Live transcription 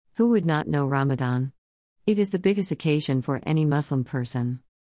Who would not know Ramadan? It is the biggest occasion for any Muslim person.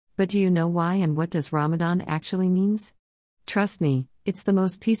 But do you know why and what does Ramadan actually means? Trust me, it's the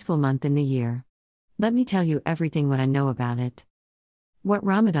most peaceful month in the year. Let me tell you everything what I know about it. What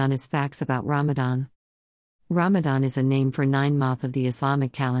Ramadan is. Facts about Ramadan. Ramadan is a name for 9 month of the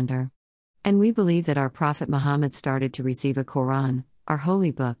Islamic calendar. And we believe that our Prophet Muhammad started to receive a Quran, our holy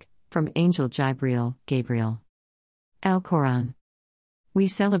book, from Angel Gabriel. Al-Quran. We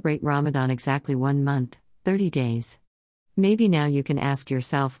celebrate Ramadan exactly 1 month, 30 days. Maybe now you can ask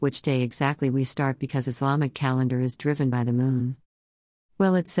yourself which day exactly we start because Islamic calendar is driven by the moon.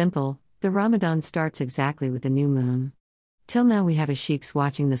 Well, it's simple, the Ramadan starts exactly with the new moon. Till now we have sheikhs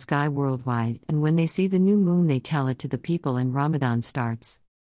watching the sky worldwide, and when they see the new moon they tell it to the people and Ramadan starts.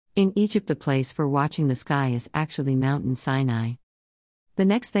 In Egypt the place for watching the sky is actually Mountain Sinai. The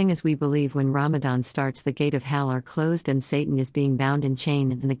next thing is we believe when Ramadan starts the gate of hell are closed and Satan is being bound in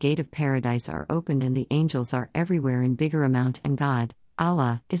chain and the gate of paradise are opened and the angels are everywhere in bigger amount and God,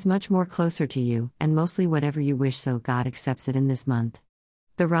 Allah, is much more closer to you and mostly whatever you wish so God accepts it in this month.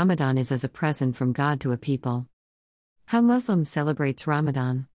 The Ramadan is as a present from God to a people. How Muslim celebrates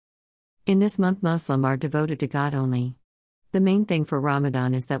Ramadan. In this month Muslim are devoted to God only. The main thing for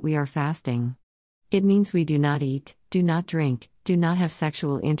Ramadan is that we are fasting. It means we do not eat, do not drink, do not have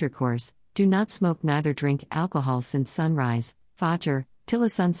sexual intercourse, do not smoke neither drink alcohol since sunrise, Fajr, till a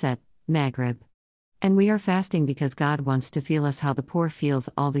sunset, Maghrib. And we are fasting because God wants to feel us how the poor feels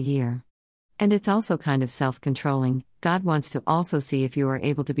all the year. And it's also kind of self-controlling, God wants to also see if you are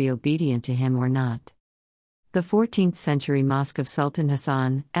able to be obedient to Him or not. The 14th century Mosque of Sultan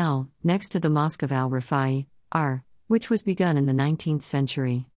Hassan, L., next to the Mosque of Al-Rifai, R., which was begun in the 19th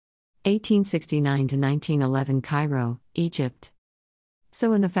century. 1869 to 1911 Cairo, Egypt.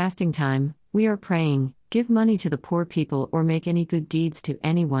 So in the fasting time, we are praying, give money to the poor people or make any good deeds to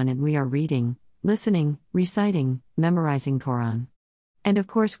anyone and we are reading, listening, reciting, memorizing Quran. And of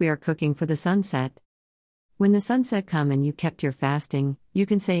course we are cooking for the sunset. When the sunset come and you kept your fasting, you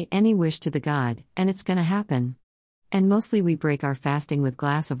can say any wish to the God, and it's gonna happen. And mostly we break our fasting with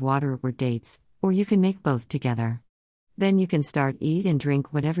glass of water or dates, or you can make both together. Then you can start eat and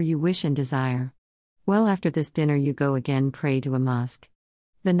drink whatever you wish and desire. Well, after this dinner you go again pray to a mosque.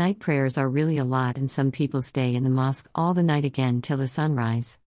 The night prayers are really a lot and some people stay in the mosque all the night again till the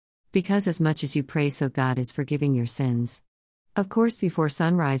sunrise. Because as much as you pray so God is forgiving your sins. Of course before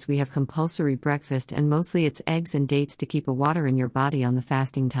sunrise we have compulsory breakfast and mostly it's eggs and dates to keep a water in your body on the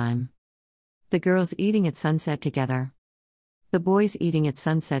fasting time. The girls eating at sunset together. The boys eating at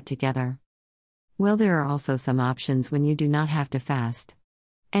sunset together. Well, there are also some options when you do not have to fast.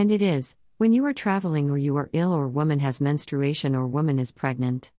 And it is, when you are traveling or you are ill or woman has menstruation or woman is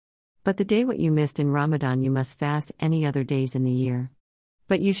pregnant. But the day what you missed in Ramadan you must fast any other days in the year.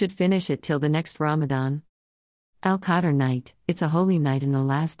 But you should finish it till the next Ramadan. Al-Qadr night, it's a holy night in the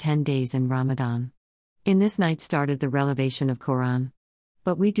last 10 days in Ramadan. In this night started the revelation of Quran.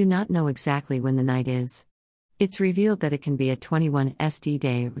 But we do not know exactly when the night is. It's revealed that it can be at 21 ST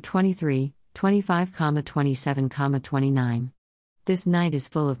day or 23, 25, 27, 29. This night is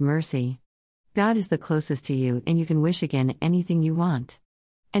full of mercy. God is the closest to you and you can wish again anything you want.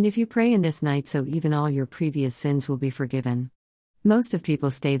 And if you pray in this night so even all your previous sins will be forgiven. Most of people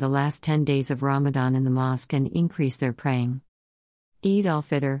stay the last 10 days of Ramadan in the mosque and increase their praying. Eid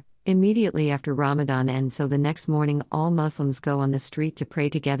al-Fitr, immediately after Ramadan ends so the next morning all Muslims go on the street to pray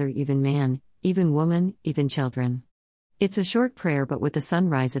together even man, even woman, even children. It's a short prayer but with the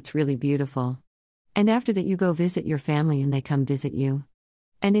sunrise it's really beautiful. And after that you go visit your family and they come visit you.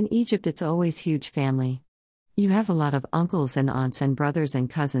 And in Egypt it's always huge family. You have a lot of uncles and aunts and brothers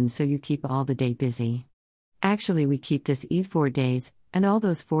and cousins so you keep all the day busy. Actually we keep this Eid 4 days, and all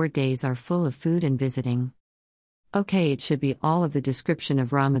those 4 days are full of food and visiting. Okay, it should be all of the description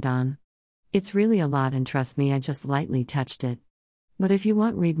of Ramadan. It's really a lot and trust me I just lightly touched it. But if you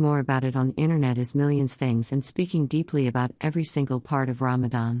want read more about it on internet is millions things and speaking deeply about every single part of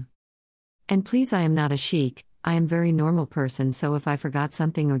Ramadan. And please I am not a sheikh, I am very normal person so if I forgot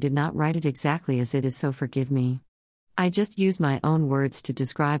something or did not write it exactly as it is so forgive me. I just use my own words to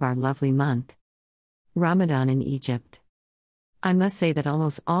describe our lovely month. Ramadan in Egypt. I must say that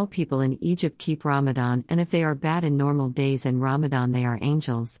almost all people in Egypt keep Ramadan and if they are bad in normal days in Ramadan they are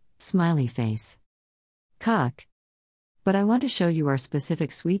angels, smiley face. Cock. But I want to show you our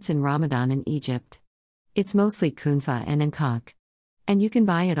specific sweets in Ramadan in Egypt. It's mostly kunfa and nkak. And you can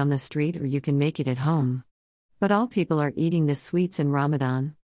buy it on the street or you can make it at home. But all people are eating this sweets in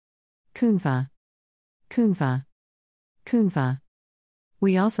Ramadan. Kunfa. Kunfa. Kunfa.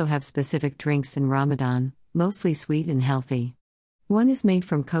 We also have specific drinks in Ramadan, mostly sweet and healthy. One is made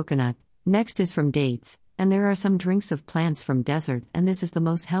from coconut, next is from dates, and there are some drinks of plants from desert, and this is the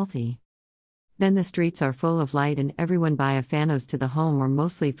most healthy. Then the streets are full of light and everyone buy a fanos to the home or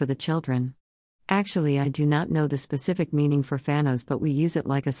mostly for the children. Actually, I do not know the specific meaning for fanos, but we use it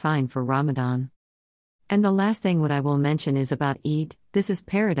like a sign for Ramadan. And the last thing what I will mention is about Eid. This is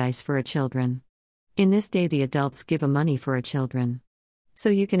paradise for a children. In this day the adults give a money for a children. So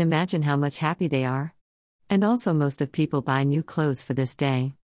you can imagine how much happy they are. And also most of people buy new clothes for this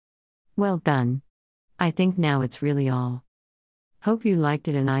day. Well done. I think now it's really all. Hope you liked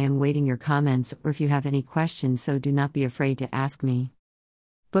it and I am waiting your comments or if you have any questions, so do not be afraid to ask me.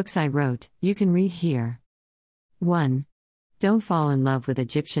 Books I wrote, you can read here. 1. Don't Fall in Love with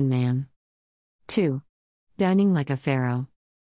Egyptian Man. 2. Dining Like a Pharaoh.